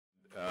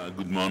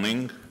Good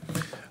morning.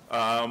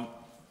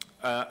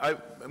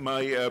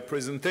 My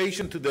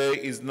presentation today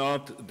is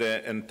not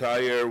the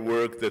entire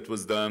work that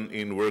was done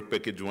in Work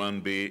Package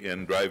 1B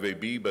and Drive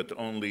AB, but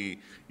only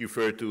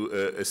refer to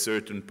a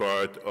certain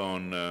part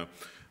on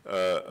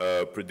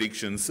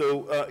predictions.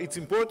 So it's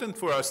important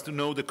for us to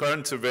know the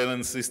current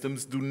surveillance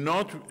systems do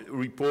not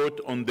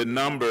report on the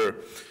number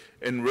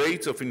and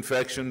rates of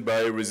infection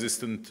by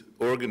resistant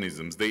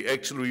organisms. They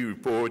actually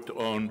report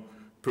on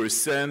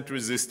percent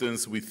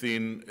resistance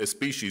within a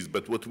species.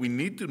 But what we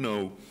need to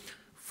know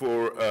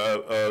for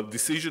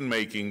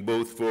decision-making,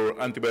 both for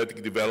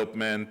antibiotic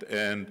development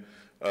and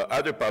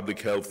other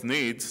public health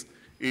needs,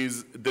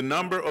 is the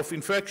number of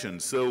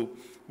infections. So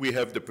we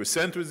have the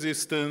percent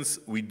resistance.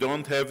 We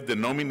don't have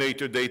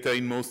denominator data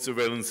in most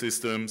surveillance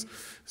systems.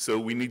 So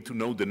we need to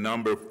know the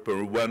number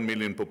per 1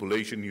 million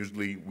population.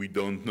 Usually we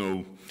don't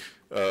know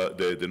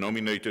the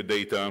denominator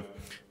data.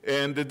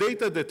 And the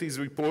data that is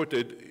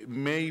reported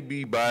may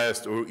be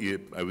biased, or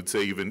I would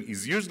say even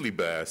is usually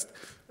biased.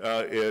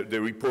 The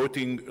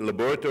reporting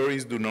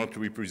laboratories do not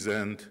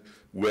represent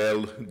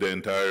well the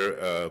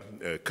entire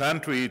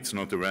country. It's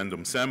not a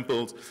random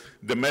samples.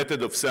 The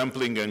method of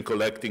sampling and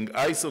collecting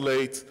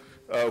isolates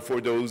for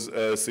those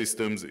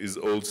systems is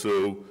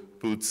also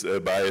puts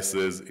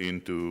biases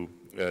into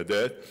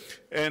that.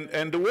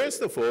 And the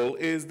worst of all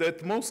is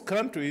that most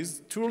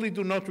countries truly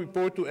do not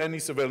report to any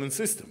surveillance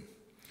system.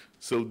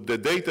 So the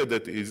data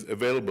that is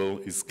available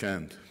is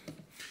scanned.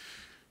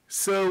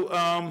 So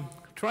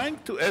trying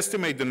to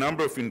estimate the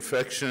number of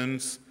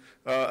infections,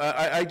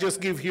 I just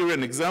give here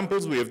an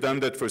examples. We have done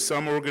that for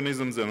some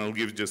organisms, and I'll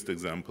give just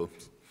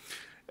examples.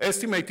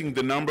 Estimating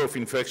the number of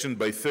infections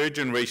by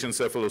third-generation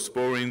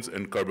cephalosporins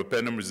and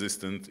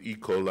carbapenem-resistant E.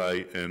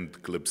 coli and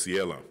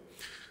Klebsiella.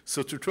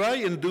 So to try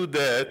and do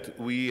that,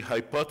 we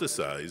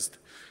hypothesized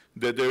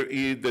that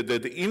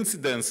the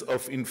incidence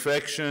of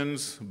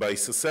infections by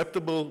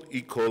susceptible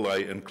E.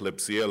 coli and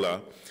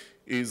Klebsiella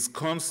is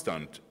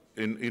constant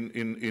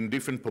in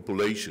different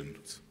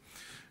populations.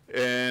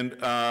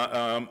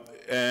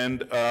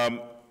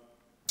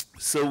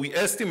 So we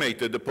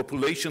estimated the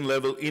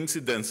population-level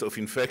incidence of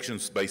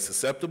infections by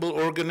susceptible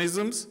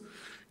organisms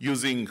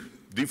using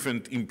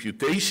different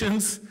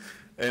imputations,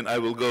 and I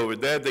will go over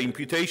that. The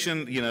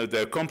imputation,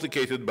 they're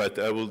complicated, but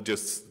I will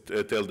just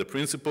tell the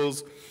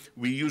principles.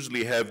 We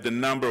usually have the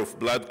number of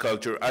blood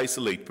culture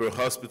isolate per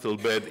hospital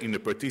bed in the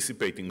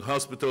participating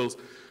hospitals.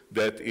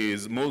 That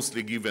is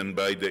mostly given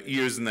by the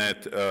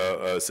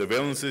EARSnet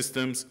surveillance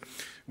systems.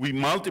 We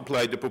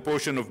multiply the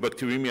proportion of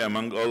bacteremia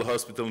among all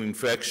hospital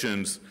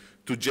infections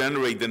to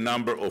generate the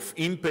number of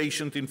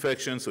inpatient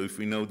infections. So if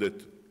we know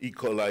that E.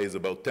 coli is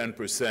about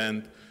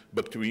 10%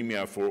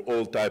 bacteremia for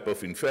all type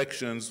of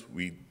infections,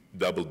 we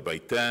doubled by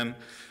 10.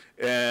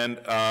 And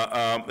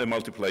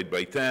multiplied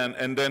by 10.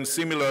 And then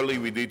similarly,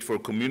 we did for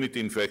community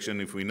infection.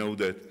 If we know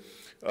that,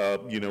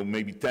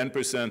 maybe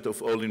 10%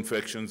 of all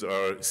infections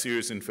are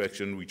serious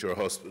infection, which are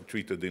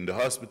treated in the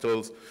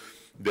hospitals,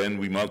 then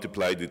we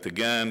multiplied it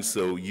again.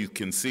 So you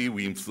can see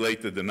we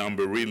inflated the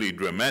number really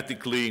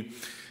dramatically.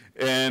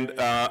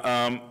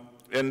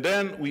 And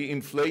then we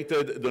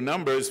inflated the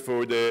numbers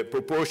for the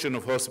proportion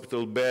of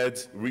hospital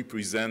beds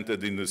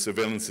represented in the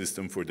surveillance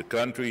system for the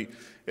country,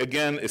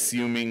 again,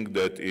 assuming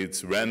that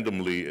it's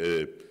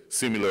randomly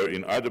similar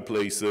in other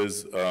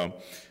places.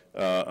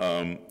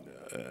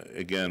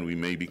 Again, we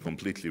may be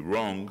completely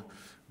wrong.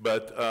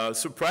 But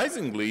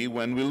surprisingly,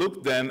 when we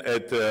looked then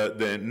at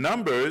the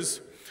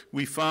numbers,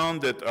 we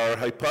found that our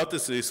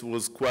hypothesis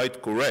was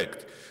quite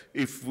correct.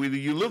 If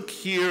you look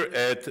here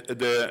at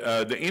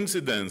the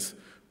incidence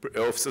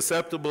of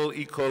susceptible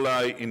E.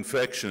 coli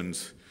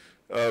infections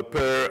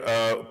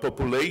per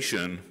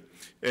population,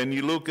 and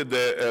you look at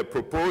the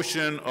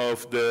proportion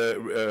of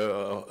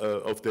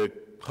the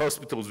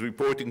hospitals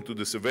reporting to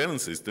the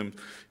surveillance system,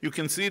 you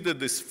can see that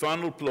this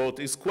funnel plot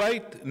is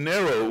quite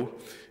narrow,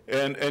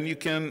 and you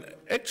can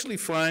actually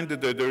find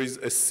that there is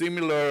a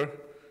similar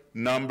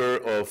number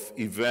of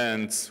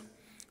events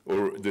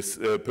or this,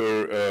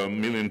 per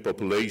million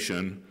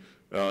population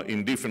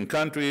in different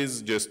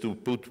countries. Just to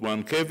put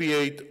one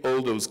caveat,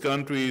 all those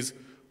countries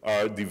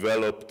are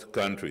developed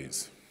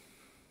countries.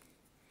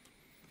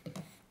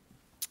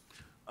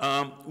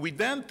 We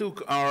then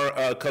took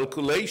our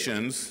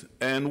calculations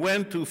and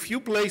went to a few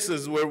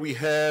places where we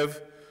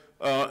have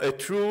a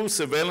true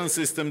surveillance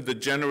system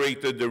that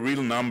generated the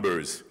real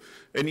numbers.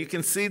 And you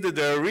can see that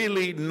there are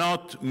really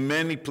not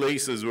many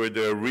places where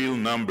there are real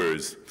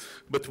numbers.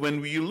 But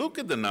when you look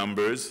at the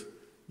numbers,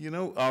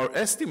 our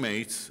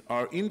estimates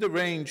are in the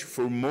range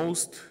for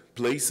most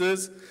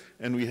places,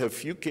 and we have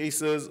few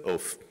cases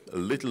of a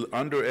little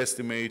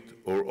underestimate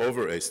or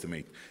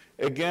overestimate.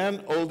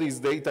 Again, all this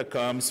data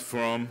comes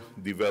from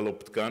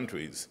developed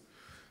countries.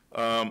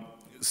 I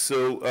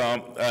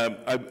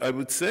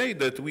would say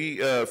that we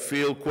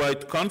feel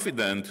quite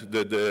confident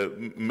that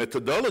the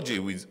methodology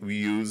we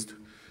used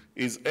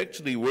is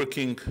actually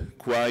working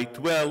quite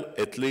well,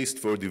 at least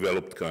for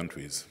developed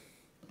countries.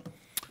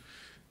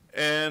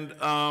 And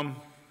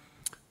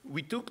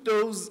We took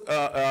those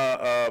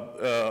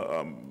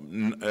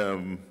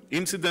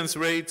incidence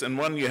rates, and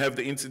when you have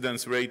the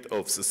incidence rate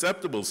of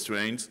susceptible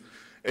strains,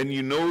 and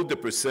you know the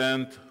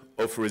percent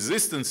of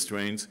resistant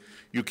strains,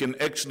 you can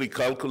actually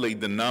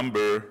calculate the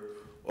number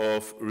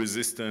of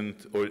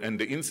resistant, and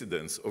the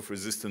incidence of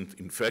resistant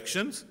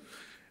infections.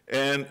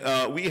 And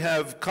we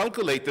have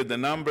calculated the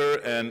number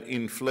and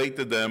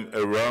inflated them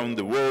around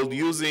the world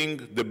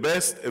using the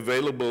best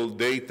available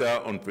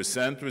data on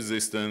percent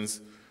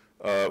resistance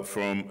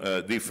from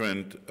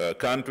different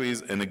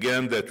countries. And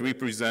again, that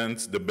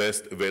represents the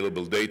best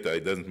available data.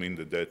 It doesn't mean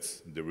that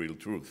that's the real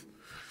truth.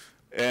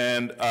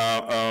 And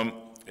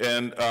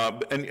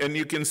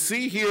you can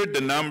see here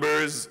the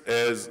numbers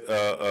as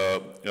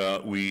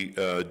we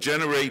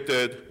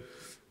generated,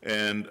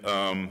 and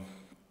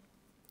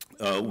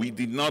we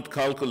did not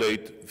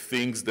calculate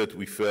things that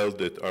we felt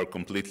that are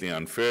completely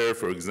unfair.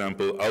 For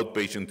example,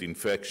 outpatient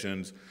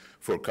infections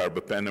for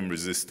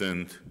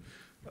carbapenem-resistant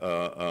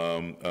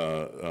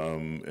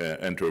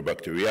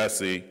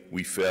Enterobacteriaceae.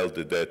 We felt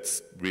that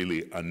that's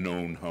really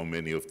unknown how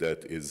many of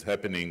that is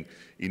happening.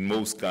 In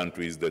most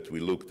countries that we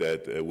looked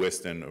at,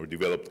 Western or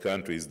developed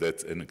countries,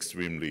 that's an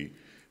extremely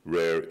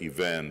rare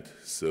event,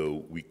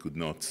 so we could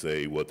not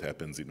say what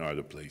happens in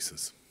other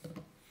places.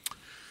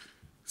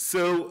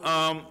 So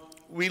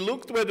we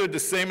looked whether the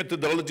same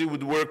methodology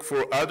would work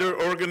for other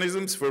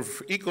organisms. For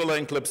E. coli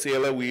and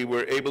Klebsiella, we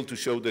were able to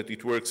show that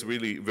it works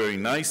really very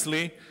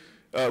nicely.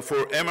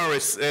 For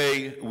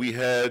MRSA, we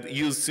had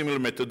used similar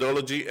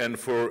methodology, and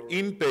for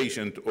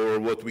inpatient, or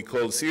what we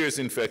call serious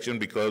infection,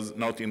 because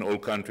not in all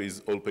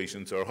countries all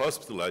patients are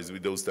hospitalized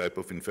with those type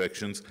of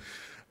infections,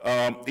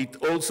 it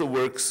also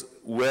works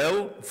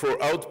well. For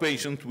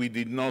outpatient, we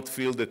did not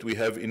feel that we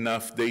have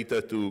enough data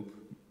to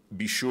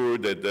be sure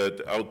that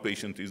that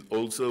outpatient is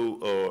also,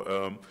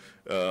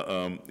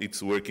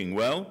 it's working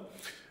well.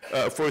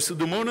 For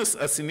Pseudomonas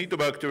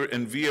acinetobacter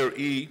and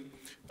VRE,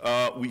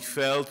 we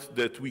felt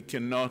that we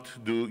cannot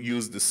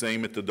use the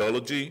same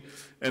methodology,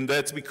 and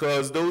that's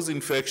because those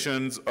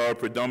infections are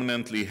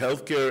predominantly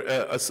healthcare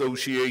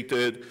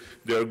associated.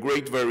 There are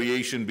great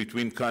variation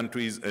between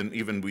countries and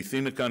even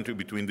within a country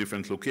between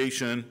different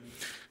locations.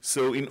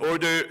 So in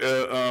order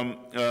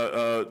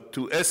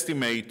to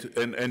estimate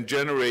and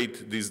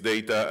generate this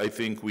data, I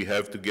think we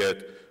have to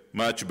get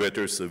much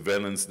better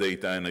surveillance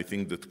data, and I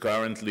think that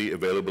currently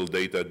available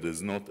data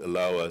does not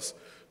allow us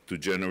to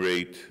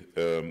generate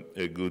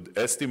a good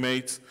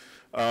estimates.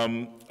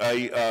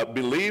 I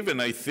believe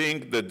and I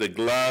think that the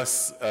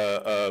GLASS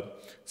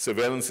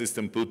surveillance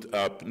system put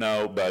up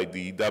now by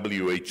the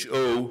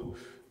WHO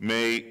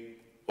may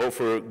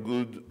offer a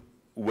good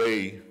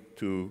way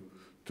to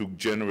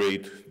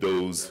generate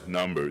those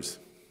numbers.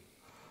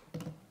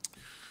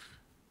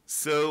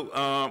 So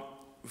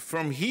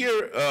from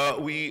here,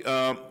 we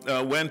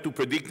went to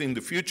predicting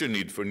the future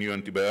need for new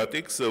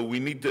antibiotics. So we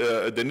need,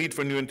 the need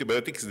for new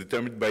antibiotics is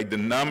determined by the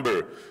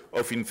number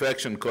of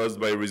infection caused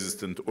by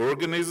resistant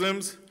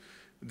organisms.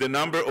 The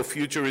number of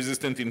future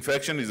resistant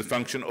infection is a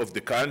function of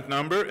the current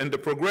number and the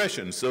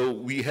progression. So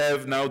we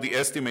have now the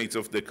estimates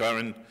of the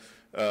current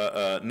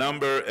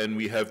number, and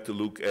we have to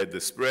look at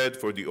the spread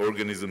for the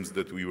organisms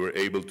that we were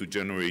able to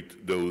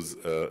generate those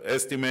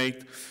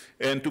estimates.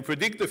 And to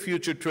predict the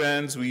future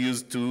trends, we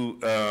used two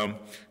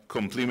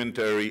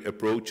complementary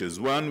approaches.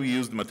 One, we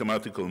used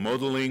mathematical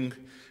modeling,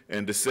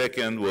 and the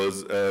second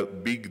was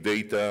big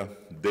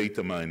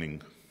data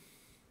mining.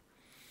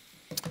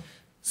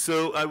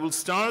 So I will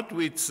start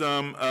with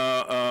some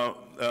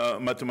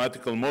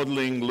mathematical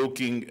modeling,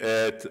 looking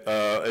at,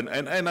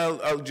 and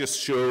I'll just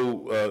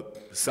show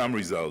some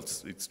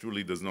results. It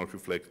truly does not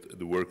reflect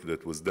the work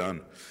that was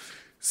done.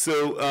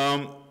 So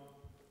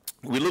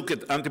we look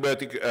at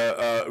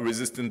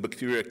antibiotic-resistant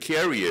bacteria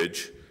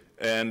carriage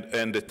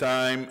and the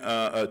time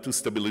to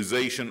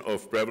stabilization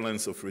of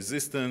prevalence of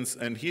resistance.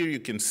 And here you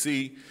can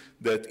see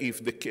that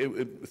if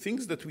the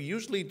things that we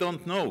usually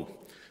don't know,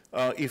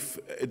 if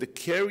the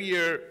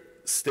carrier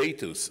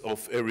status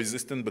of a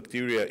resistant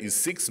bacteria is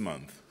 6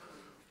 months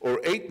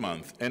or 8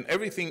 months and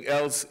everything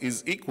else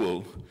is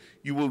equal,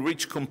 you will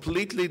reach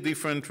completely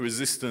different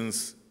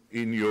resistance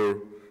in your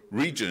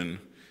region,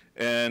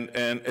 and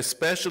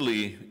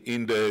especially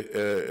in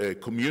the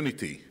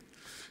community.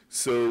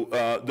 So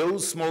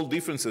those small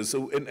differences,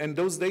 so, and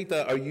those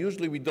data are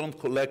usually, we don't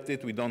collect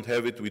it, we don't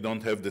have it, we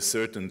don't have the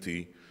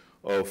certainty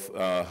of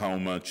how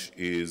much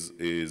is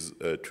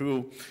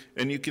true.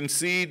 And you can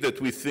see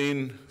that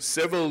within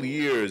several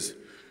years,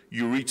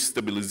 you reach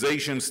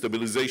stabilization.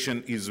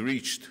 Stabilization is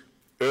reached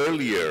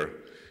earlier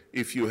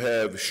if you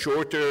have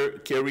shorter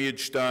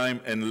carriage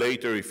time, and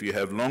later if you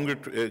have longer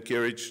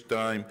carriage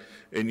time,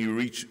 and you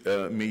reach,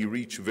 may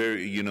reach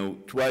very,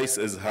 twice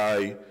as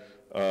high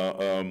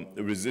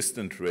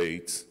resistant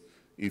rates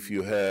if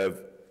you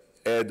have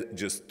add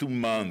just 2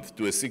 months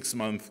to a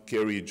 6-month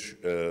carriage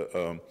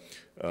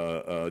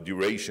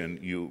duration,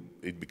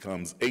 it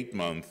becomes 8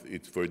 months.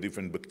 It's for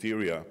different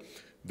bacteria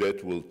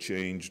that will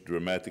change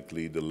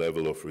dramatically the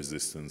level of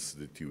resistance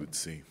that you would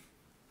see.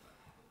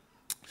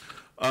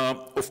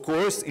 Of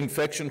course,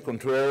 infection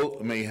control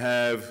may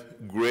have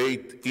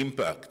great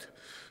impact.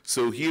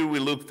 So here we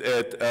looked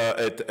at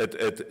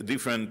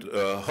different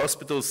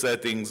hospital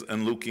settings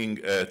and looking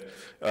at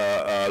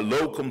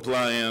low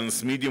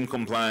compliance, medium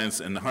compliance,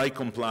 and high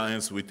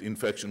compliance with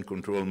infection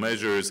control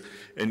measures.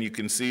 And you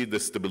can see the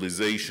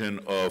stabilization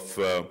of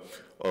the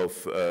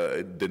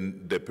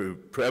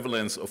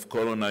prevalence of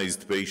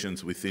colonized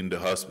patients within the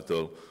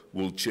hospital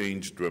will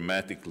change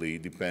dramatically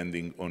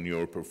depending on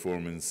your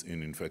performance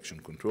in infection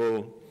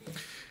control.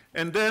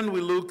 And then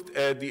we looked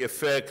at the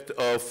effect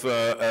of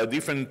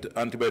different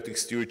antibiotic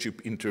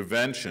stewardship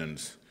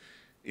interventions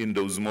in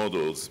those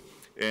models.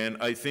 And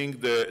I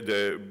think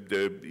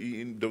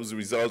those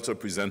results are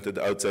presented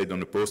outside on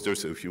the poster,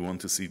 so if you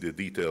want to see the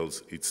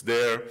details, it's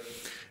there.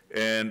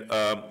 And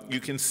you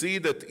can see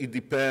that it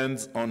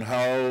depends on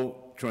how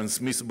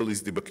transmissible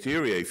is the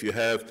bacteria. If you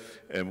have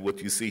what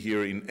you see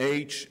here in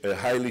H, a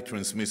highly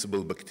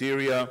transmissible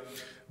bacteria,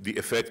 the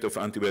effect of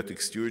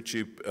antibiotic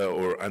stewardship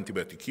or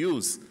antibiotic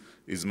use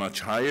is much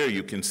higher.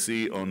 You can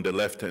see on the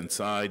left-hand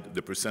side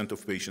the percent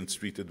of patients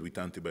treated with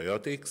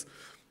antibiotics,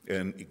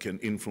 and it can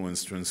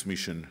influence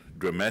transmission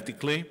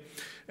dramatically.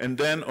 And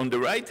then on the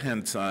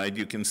right-hand side,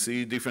 you can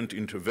see different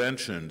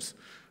interventions.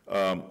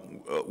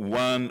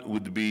 One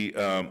would be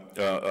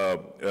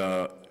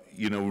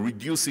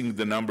reducing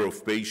the number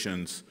of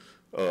patients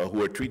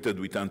who are treated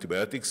with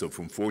antibiotics, so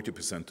from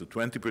 40% to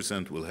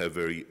 20% will have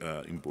very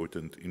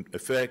important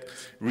effect.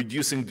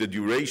 Reducing the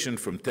duration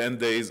from 10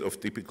 days of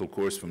typical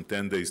course from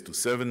 10 days to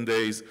 7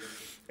 days.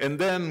 And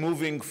then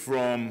moving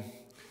from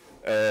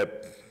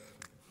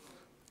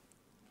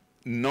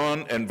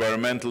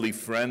non-environmentally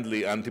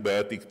friendly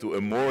antibiotic to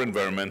a more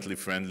environmentally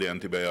friendly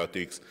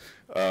antibiotics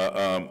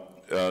will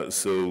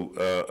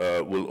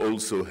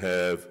also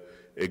have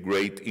a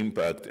great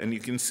impact. And you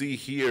can see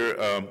here,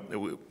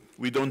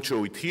 we don't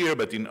show it here,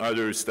 but in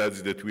other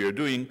studies that we are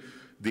doing,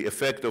 the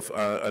effect of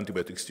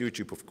antibiotic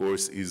stewardship, of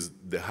course, is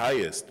the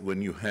highest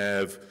when you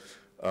have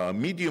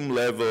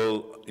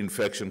medium-level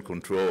infection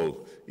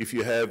control. If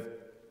you have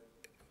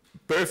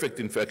perfect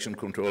infection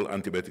control,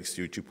 antibiotic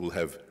stewardship will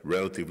have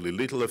relatively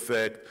little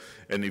effect.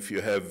 And if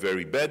you have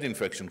very bad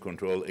infection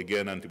control,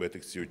 again,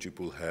 antibiotic stewardship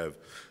will have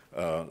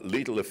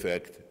little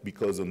effect,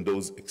 because on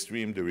those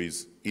extremes there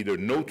is either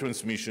no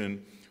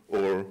transmission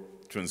or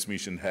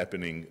transmission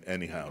happening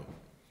anyhow.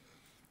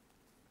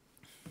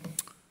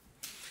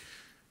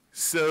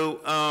 So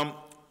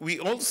we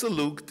also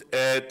looked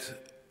at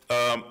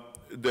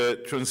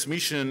the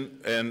transmission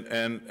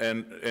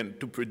and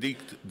to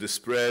predict the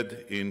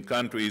spread in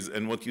countries.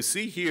 And what you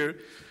see here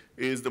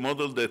is the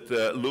model that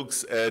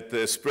looks at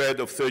the spread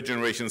of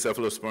third-generation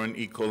cephalosporin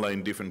E. coli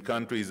in different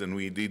countries, and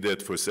we did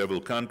that for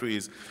several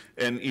countries.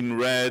 And in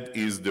red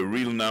is the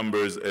real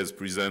numbers as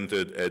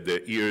presented at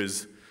the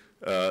EARS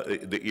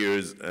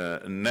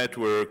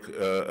network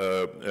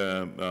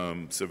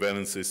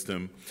surveillance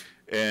system.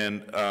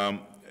 And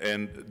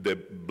the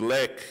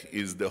black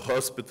is the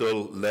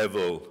hospital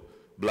level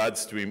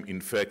bloodstream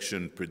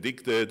infection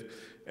predicted,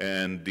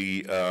 and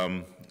the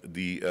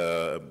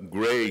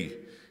gray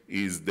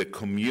is the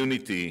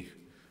community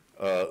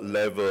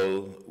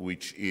level,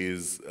 which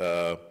is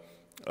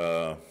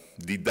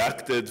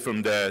deducted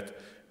from that,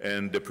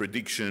 and the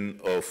prediction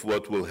of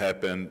what will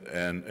happen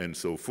and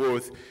so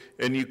forth.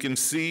 And you can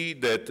see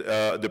that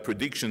the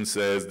prediction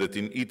says that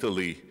in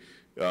Italy,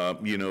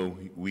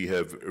 we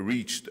have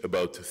reached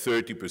about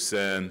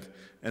 30%,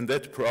 and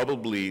that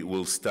probably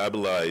will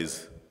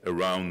stabilize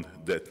around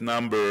that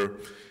number.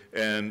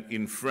 And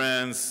in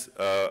France,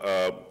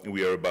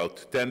 we are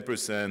about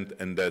 10%,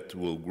 and that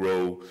will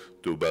grow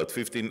to about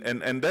 15%.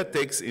 And that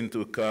takes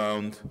into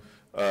account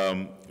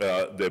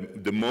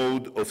the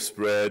mode of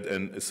spread.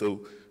 And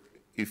so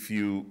if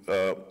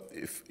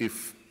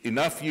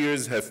enough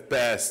years have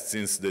passed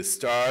since the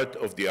start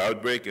of the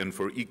outbreak, and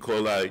for E.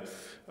 coli,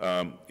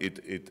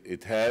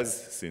 it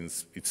has,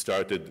 since it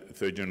started,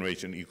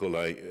 third-generation E.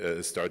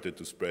 coli started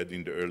to spread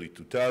in the early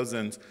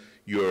 2000s.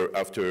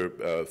 After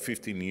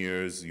 15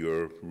 years,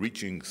 you're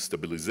reaching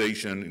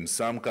stabilization in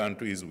some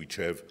countries which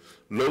have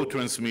low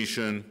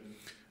transmission.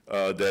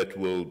 That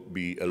will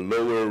be a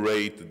lower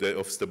rate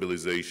of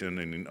stabilization,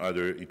 and in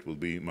other, it will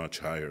be much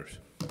higher.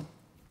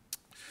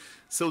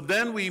 So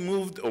then we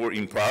moved, or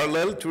in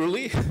parallel,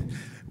 truly,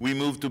 we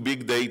moved to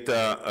big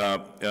data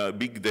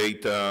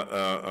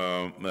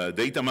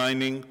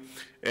mining.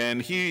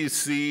 And here you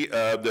see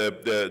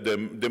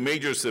the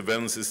major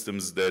surveillance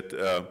systems that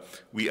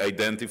we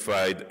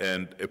identified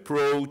and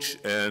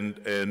approached, and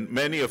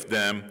many of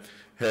them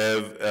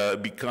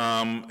have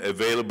become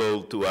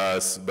available to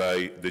us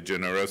by the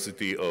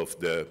generosity of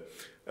the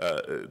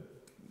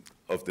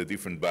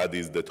different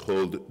bodies that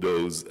hold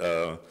those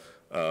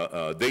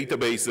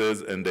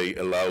databases, and they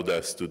allowed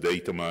us to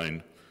data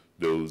mine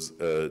those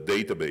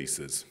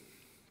databases.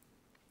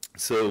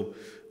 So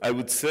I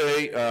would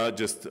say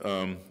just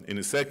in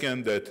a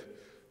second that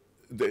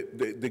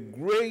the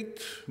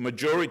great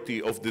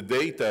majority of the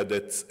data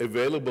that's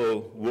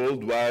available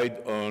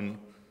worldwide on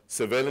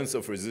surveillance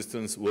of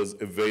resistance was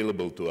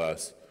available to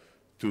us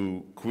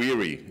to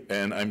query.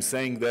 And I'm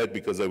saying that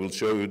because I will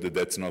show you that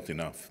that's not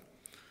enough.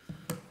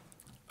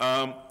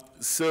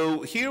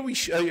 So here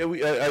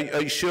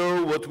I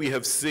show what we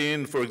have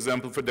seen, for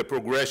example, for the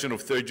progression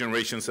of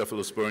third-generation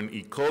cephalosporin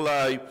E.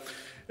 coli.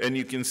 And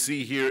you can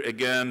see here,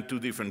 again, two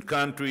different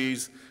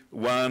countries,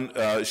 one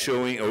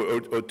showing,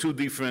 or two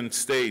different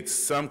states.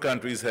 Some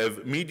countries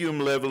have medium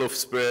level of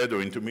spread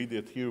or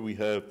intermediate. Here we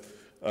have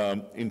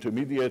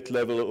intermediate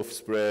level of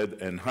spread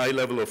and high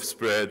level of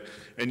spread.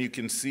 And you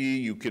can see,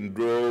 you can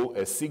draw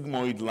a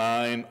sigmoid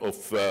line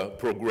of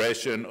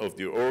progression of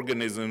the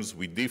organisms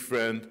with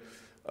different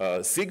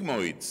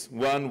sigmoids,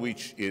 one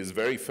which is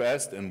very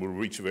fast and will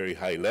reach very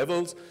high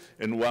levels,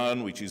 and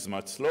one which is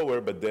much slower,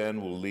 but then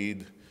will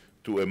lead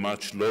to a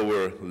much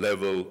lower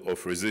level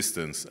of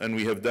resistance. And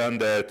we have done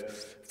that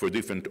for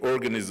different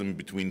organisms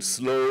between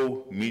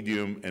slow,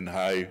 medium, and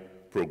high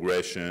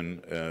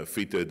progression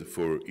fitted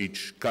for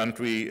each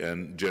country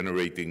and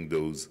generating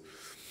those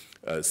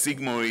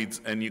sigmoids.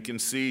 And you can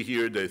see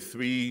here the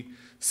three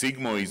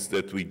sigmoids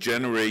that we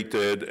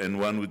generated, and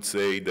one would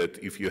say that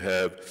if you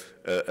have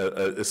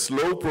a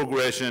slow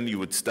progression, you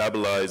would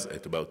stabilize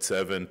at about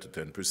 7 to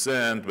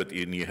 10%, but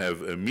when you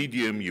have a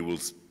medium,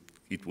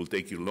 it will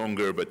take you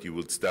longer, but you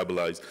will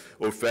stabilize,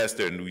 or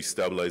faster, and we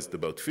stabilized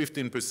about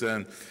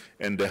 15%,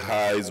 and the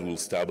highs will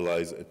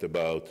stabilize at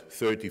about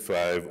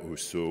 35 or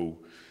so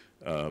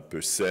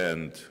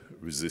percent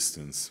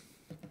resistance.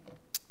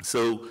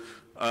 So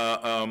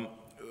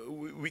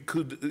we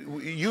could,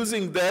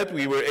 using that,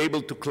 we were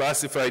able to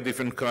classify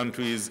different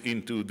countries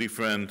into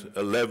different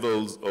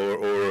levels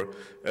or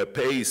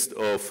pace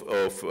of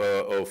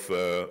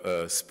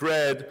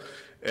spread.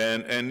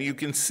 And you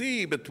can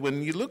see, but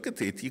when you look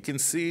at it, you can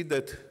see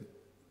that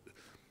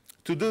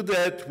to do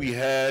that, we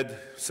had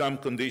some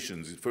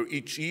conditions. For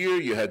each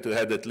year, you had to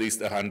have at least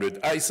 100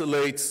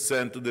 isolates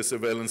sent to the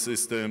surveillance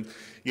system.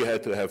 You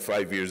had to have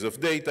 5 years of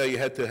data. You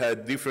had to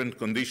have different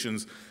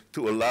conditions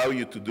to allow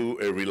you to do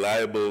a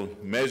reliable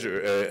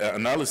measure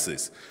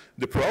analysis.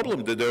 The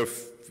problem that there are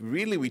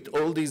really with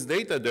all these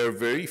data, there are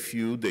very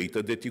few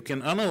data that you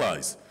can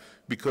analyze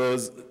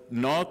because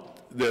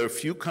there are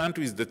few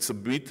countries that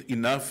submit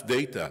enough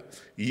data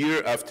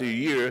year after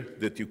year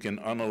that you can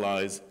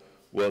analyze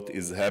what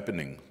is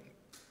happening.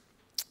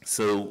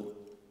 So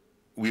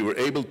we were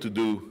able to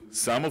do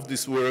some of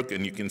this work,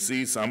 and you can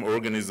see some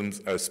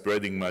organisms are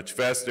spreading much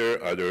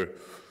faster, other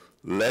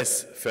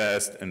less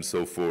fast, and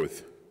so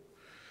forth.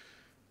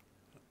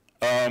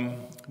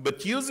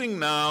 But using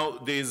now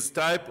these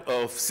type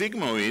of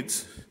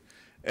sigmoids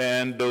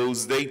and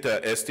those data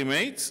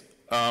estimates,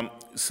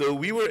 so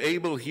we were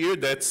able here,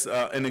 that's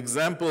an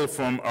example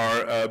from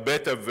our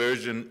beta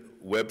version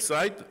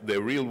website.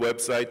 The real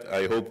website,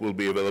 I hope, will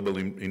be available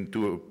in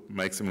 2,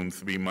 maximum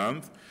 3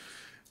 months.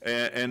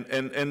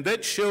 And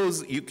that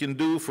shows you can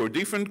do for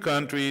different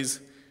countries,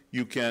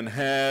 you can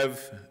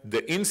have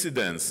the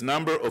incidence,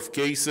 number of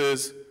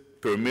cases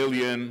per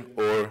million,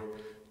 or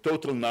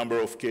total number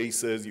of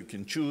cases. You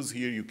can choose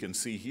here, you can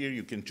see here,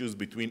 you can choose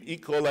between E.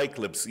 coli,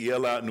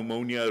 Klebsiella,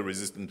 pneumonia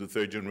resistant to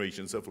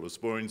third-generation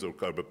cephalosporins or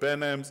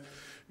carbapenems.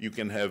 You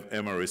can have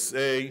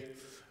MRSA.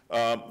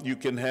 You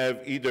can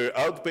have either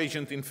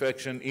outpatient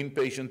infection,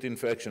 inpatient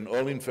infection,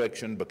 all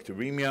infection,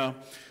 bacteremia.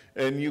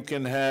 And you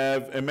can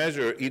have a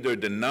measure, either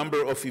the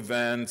number of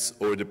events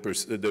or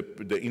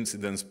the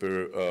incidence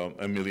per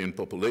a million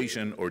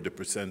population or the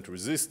percent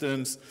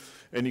resistance.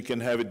 And you can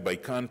have it by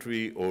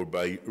country or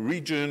by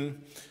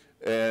region.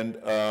 And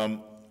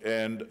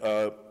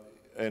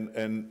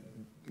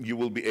you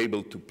will be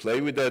able to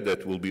play with that.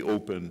 That will be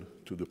open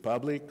to the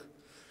public.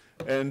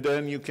 And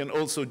then you can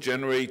also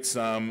generate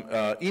some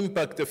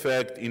impact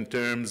effect in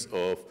terms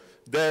of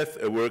death,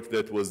 a work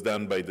that was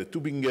done by the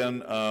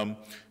Tübingen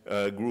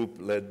group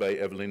led by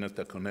Evelina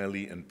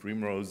Tacconelli and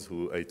Primrose,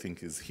 who I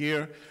think is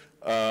here,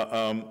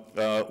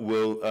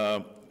 will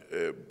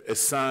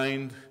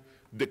assign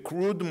the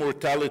crude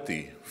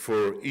mortality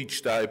for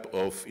each type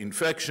of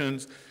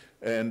infections,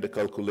 and the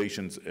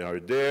calculations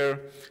are there.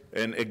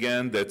 And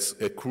again, that's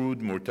a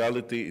crude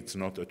mortality. It's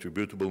not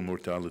attributable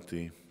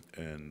mortality.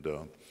 And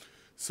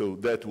so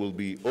that will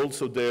be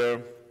also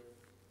there.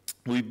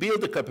 We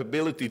build the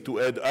capability to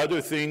add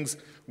other things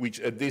which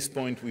at this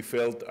point we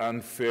felt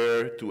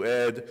unfair to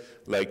add,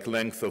 like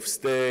length of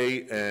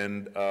stay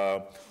and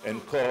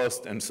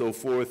cost and so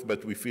forth,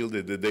 but we feel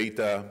that the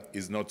data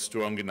is not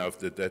strong enough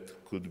that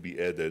that could be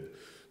added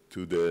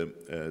to the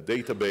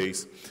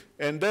database.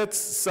 And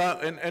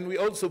and we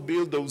also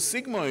build those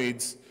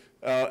sigmoids,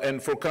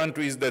 and for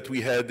countries that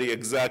we had the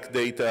exact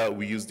data,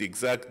 we used the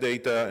exact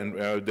data and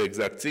the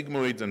exact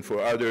sigmoids, and for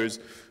others,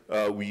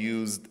 we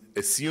used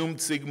assumed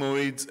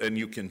sigmoids, and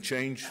you can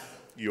change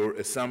your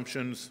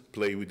assumptions,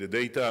 play with the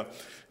data.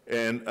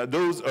 And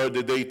those are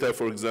the data,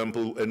 for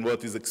example, and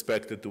what is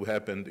expected to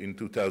happen in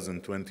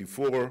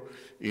 2024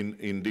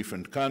 in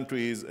different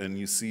countries. And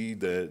you see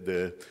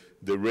the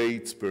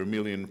rates per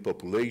million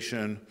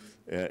population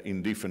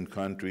in different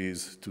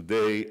countries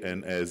today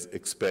and as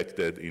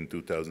expected in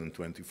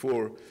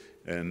 2024.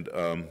 And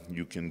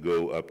you can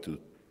go up to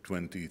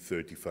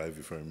 2035,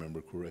 if I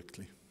remember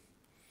correctly.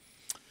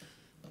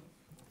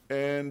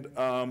 And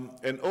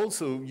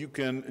also you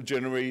can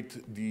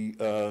generate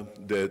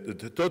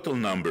the total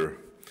number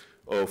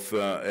of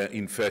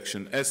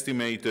infection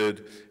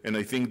estimated, and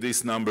I think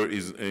this number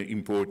is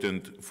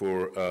important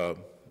for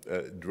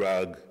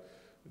drug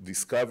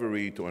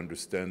discovery, to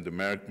understand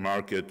the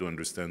market, to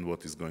understand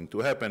what is going to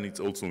happen. It's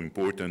also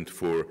important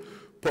for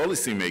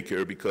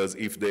policymaker, because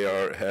if they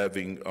are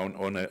having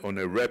on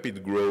a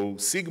rapid grow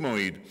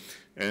sigmoid,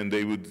 and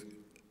they would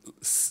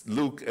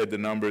look at the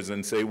numbers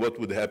and say, what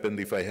would happen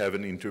if I have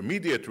an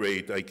intermediate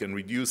rate? I can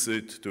reduce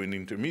it to an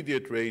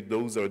intermediate rate.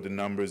 Those are the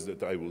numbers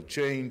that I will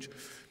change,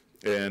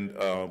 and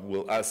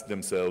will ask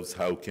themselves,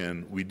 how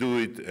can we do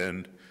it?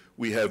 And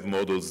we have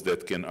models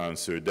that can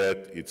answer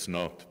that. It's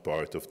not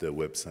part of the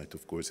website.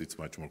 Of course, it's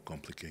much more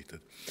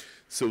complicated.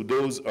 So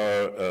those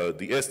are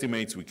the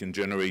estimates. We can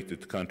generate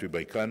it country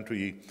by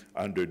country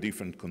under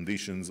different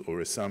conditions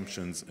or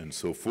assumptions and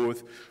so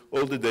forth.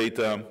 All the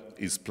data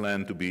is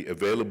planned to be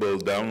available,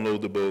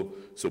 downloadable,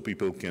 so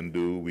people can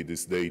do with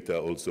this data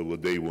also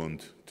what they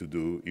want to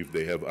do if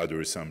they have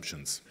other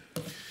assumptions.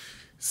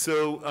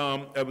 So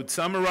I would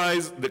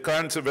summarize: the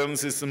current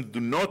surveillance systems do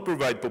not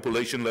provide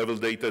population-level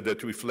data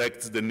that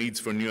reflects the needs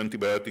for new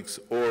antibiotics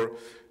or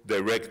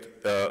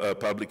direct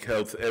public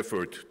health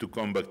effort to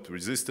combat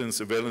resistance.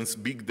 Surveillance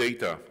big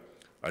data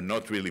are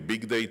not really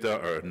big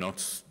data, are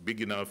not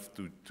big enough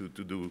to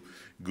do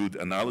good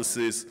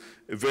analysis.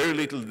 Very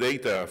little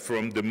data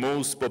from the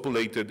most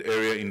populated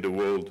area in the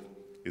world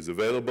is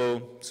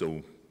available,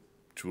 so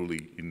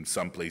truly in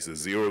some places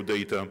zero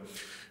data.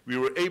 We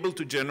were able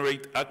to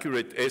generate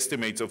accurate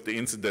estimates of the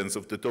incidence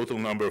of the total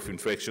number of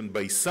infections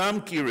by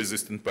some key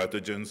resistant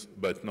pathogens,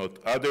 but not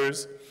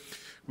others.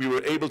 We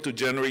were able to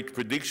generate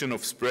prediction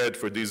of spread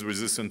for these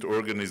resistant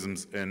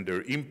organisms and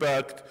their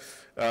impact.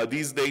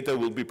 These data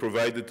will be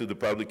provided to the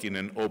public in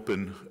an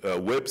open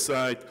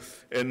website,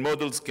 and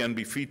models can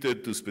be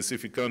fitted to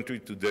specific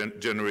countries to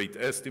generate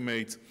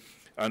estimates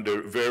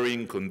under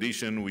varying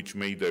conditions, which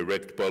may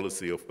direct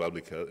policy of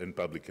public health and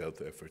public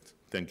health efforts.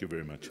 Thank you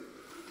very much.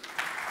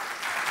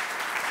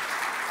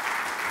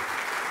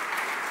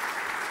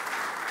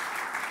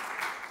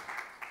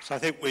 So I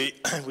think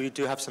we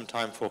do have some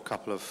time for a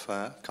couple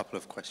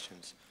of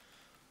questions.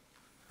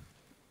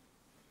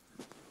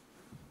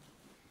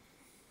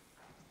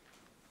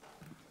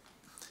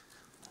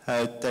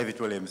 David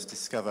Williams,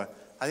 Discover.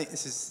 I think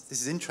this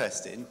is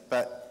interesting,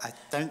 but I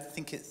don't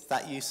think it's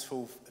that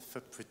useful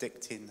for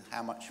predicting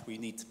how much we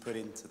need to put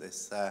into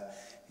this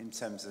in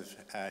terms of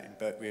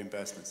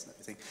reimbursements and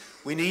everything.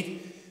 We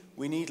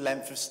need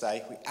length of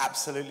stay. We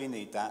absolutely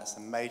need that. It's a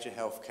major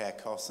healthcare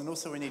cost, and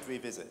also we need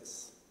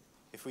revisits.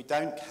 If we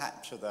don't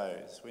capture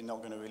those, we're not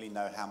going to really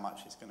know how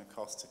much it's going to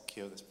cost to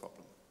cure this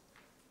problem.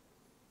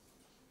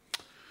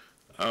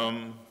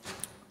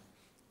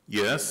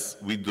 Yes,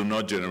 we do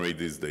not generate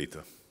this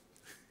data.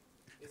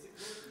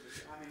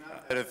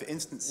 I've heard of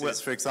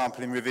instances, for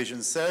example, in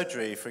revision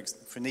surgery for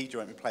knee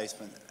joint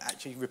replacement.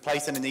 Actually,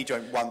 replacing a knee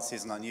joint once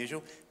isn't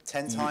unusual.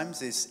 10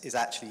 times is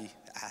actually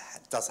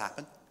does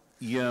happen.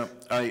 Yeah,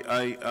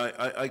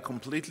 I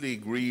completely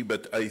agree,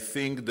 but I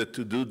think that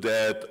to do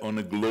that on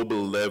a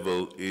global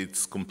level,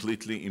 it's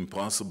completely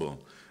impossible.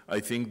 I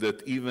think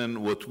that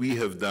even what we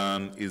have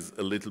done is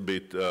a little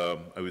bit,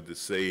 I would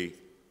say,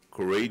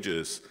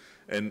 courageous.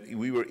 And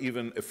we were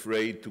even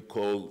afraid to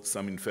call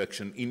some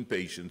infection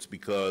inpatients,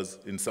 because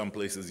in some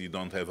places you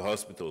don't have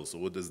hospitals. So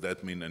what does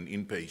that mean, an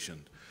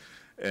inpatient?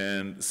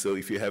 And so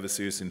if you have a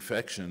serious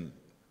infection,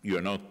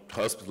 you're not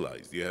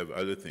hospitalized, you have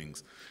other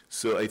things.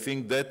 So I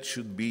think that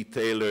should be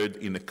tailored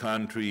in a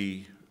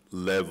country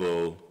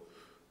level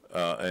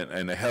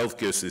and a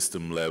healthcare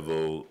system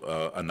level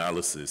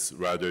analysis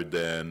rather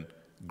than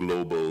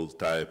global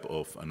type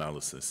of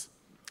analysis.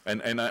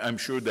 And I'm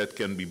sure that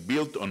can be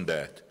built on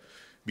that,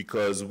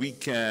 because we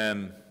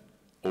can,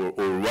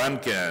 or one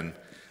can,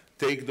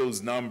 take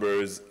those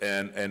numbers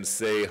and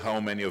say how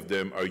many of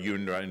them are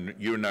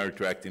urinary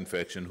tract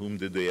infection, whom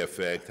do they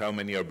affect, how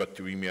many are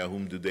bacteremia,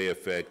 whom do they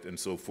affect, and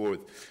so forth.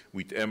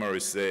 With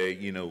MRSA,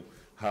 you know,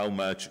 how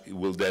much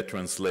will that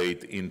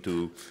translate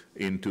into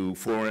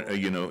foreign,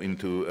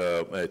 into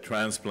a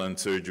transplant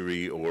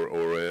surgery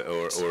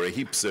or a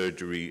hip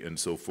surgery and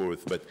so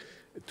forth. But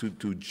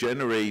to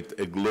generate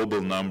a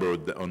global number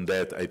on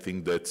that, I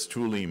think that's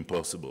truly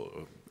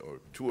impossible, or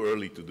too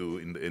early to do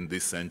in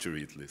this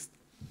century at least.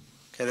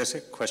 Okay, there's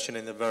a question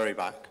in the very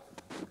back.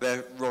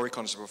 Rory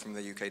Constable from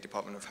the UK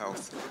Department of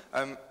Health.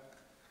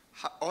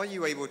 Are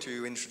you able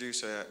to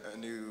introduce a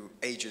new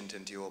agent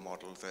into your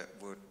model that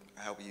would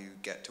help you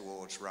get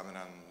towards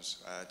Ramanan's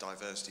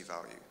diversity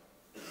value?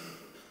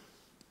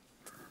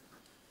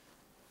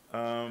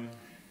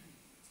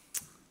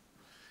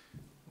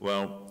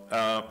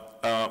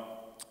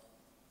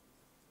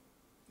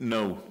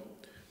 No.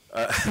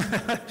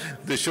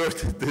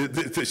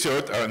 The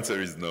short answer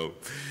is no.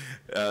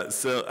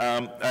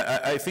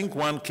 I think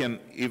one can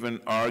even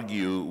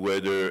argue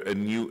whether a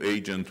new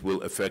agent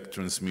will affect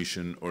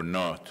transmission or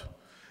not.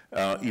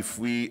 If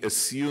we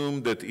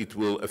assume that it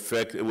will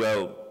affect,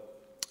 well,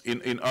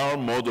 in our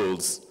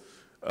models,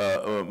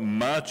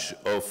 much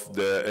of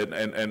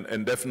the,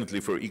 and definitely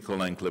for E.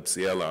 coli and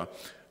Klebsiella,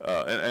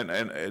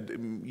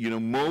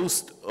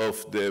 most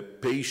of the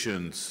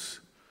patients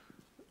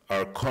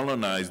are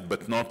colonized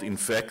but not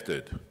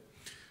infected.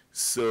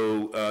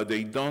 So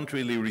they don't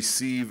really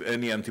receive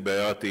any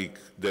antibiotic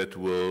that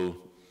will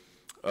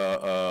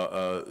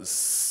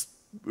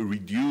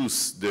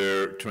reduce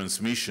their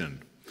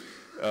transmission.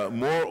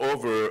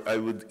 Moreover, I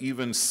would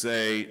even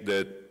say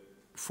that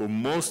for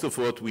most of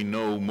what we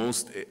know,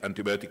 most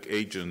antibiotic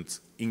agents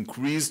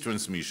increase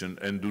transmission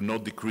and do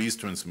not decrease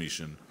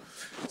transmission.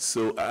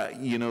 So,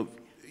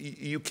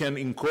 you can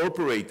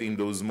incorporate in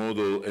those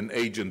models an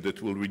agent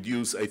that will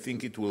reduce. I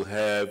think it will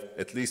have,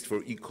 at least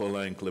for E.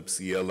 coli and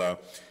Klebsiella,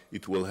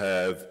 it will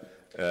have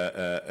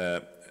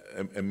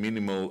a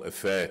minimal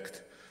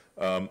effect.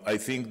 I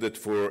think that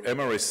for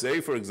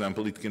MRSA, for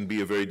example, it can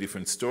be a very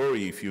different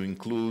story if you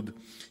include,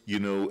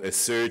 a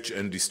search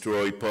and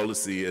destroy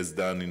policy as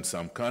done in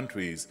some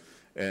countries,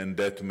 and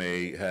that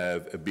may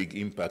have a big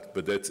impact.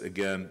 But that's,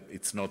 again,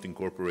 it's not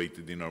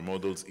incorporated in our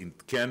models.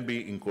 It can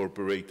be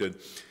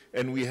incorporated.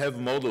 And we have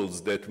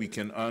models that we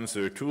can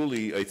answer.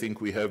 Truly, I think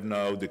we have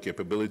now the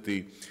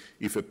capability,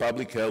 if a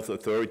public health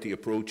authority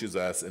approaches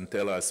us and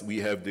tell us we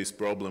have this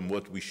problem,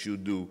 what we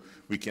should do,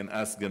 we can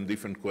ask them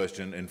different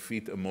questions and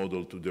fit a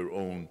model to their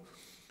own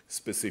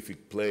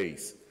specific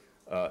place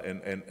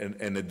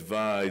and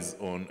advise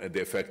on the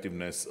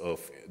effectiveness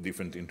of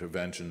different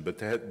interventions. But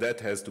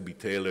that has to be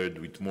tailored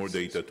with more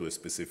data to a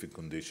specific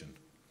condition.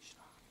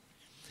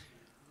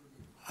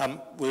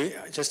 We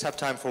just have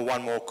time for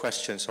one more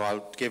question, so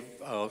I'll give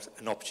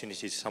an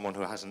opportunity to someone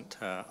who hasn't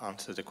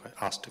asked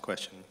a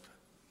question.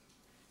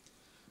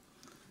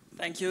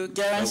 Thank you.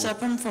 Garen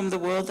Sappam from the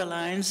World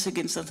Alliance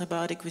Against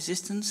Antibiotic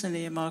Resistance and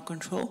AMR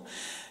Control.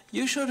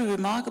 You showed a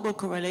remarkable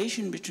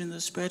correlation between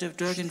the spread of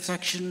drug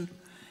infection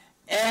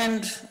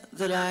and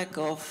the lack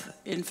of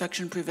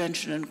infection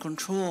prevention and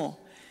control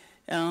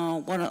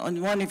on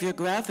one of your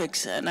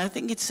graphics. And I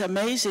think it's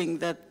amazing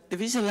that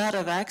there is a lot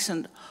of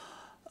accent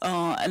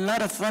a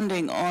lot of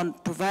funding on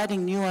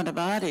providing new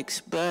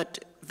antibiotics,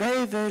 but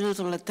very, very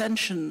little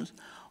attention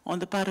on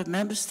the part of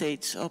member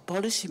states or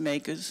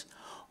policymakers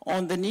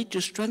on the need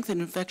to strengthen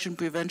infection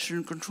prevention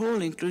and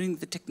control, including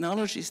the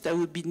technologies that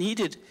would be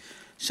needed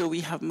so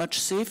we have much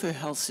safer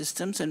health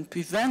systems and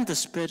prevent the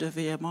spread of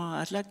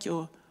AMR. I'd like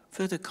your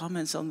further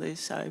comments on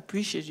this. I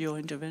appreciate your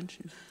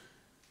intervention.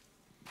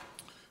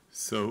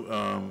 So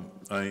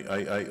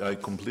I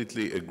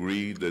completely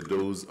agree that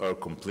those are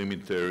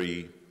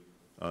complementary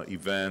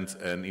events,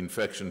 and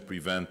infection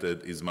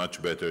prevented is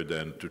much better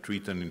than to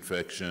treat an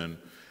infection.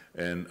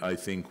 And I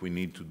think we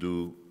need to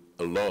do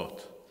a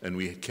lot, and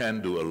we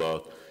can do a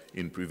lot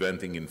in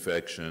preventing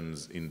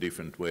infections in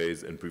different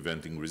ways and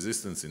preventing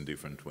resistance in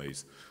different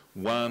ways.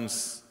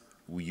 Once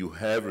you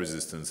have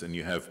resistance and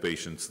you have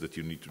patients that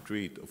you need to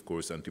treat, of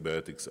course,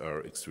 antibiotics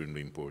are extremely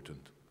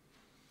important.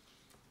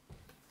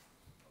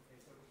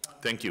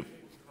 Thank you.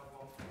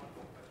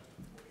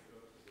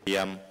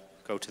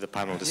 Go to the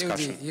panel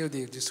discussion.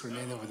 Yehuda, just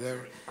remain over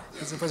there.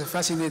 It was a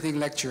fascinating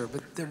lecture,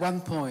 but the one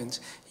point,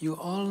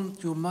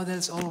 your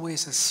models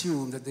always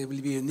assume that there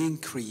will be an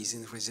increase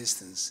in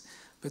resistance.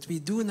 But we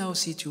do now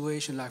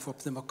situation like for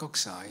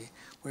pneumococci,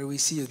 where we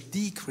see a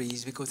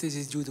decrease because this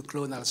is due to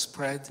clonal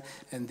spread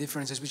and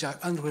differences which are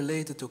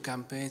unrelated to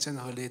campaigns,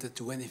 unrelated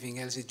to anything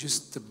else. It's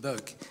just the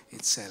bug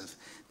itself.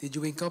 Did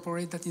you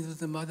incorporate that into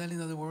the model? In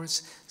other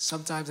words,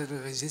 sometimes the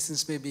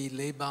resistance may be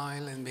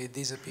labile and may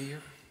disappear?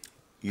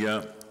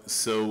 Yeah,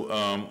 so,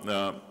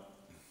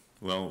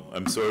 well,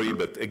 I'm sorry,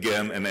 but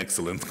again, an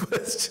excellent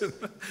question.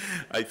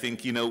 I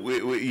think,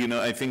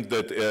 I think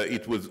that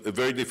it was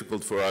very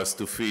difficult for us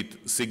to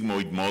fit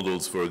sigmoid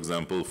models, for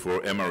example, for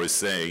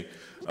MRSA,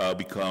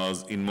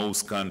 because in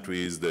most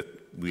countries that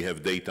we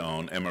have data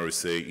on,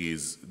 MRSA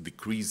is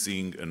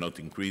decreasing and not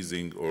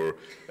increasing, or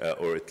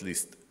at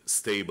least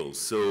stable.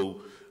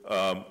 So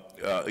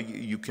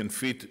you can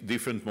fit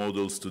different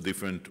models to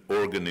different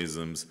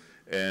organisms,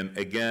 and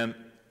again,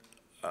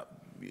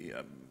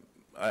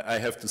 I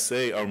have to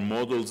say our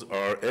models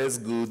are as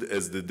good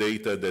as the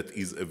data that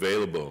is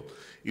available.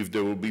 If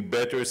there will be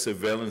better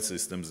surveillance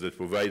systems that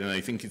provide, and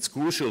I think it's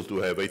crucial to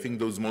have, I think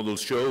those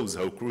models shows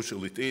how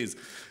crucial it is,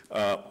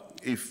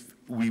 if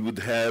we would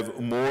have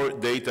more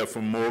data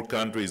from more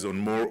countries on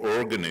more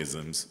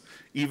organisms,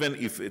 even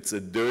if it's a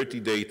dirty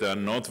data,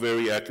 not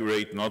very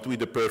accurate, not with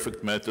the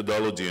perfect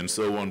methodology and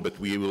so on, but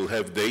we will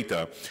have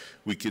data,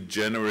 we could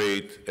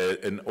generate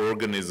an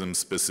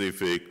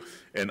organism-specific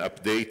and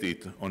update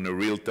it on a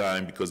real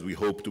time, because we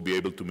hope to be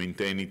able to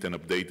maintain it and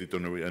update it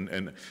on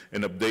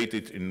and update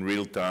it in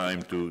real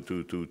time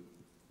to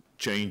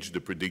change the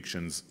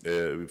predictions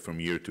from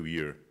year to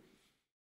year.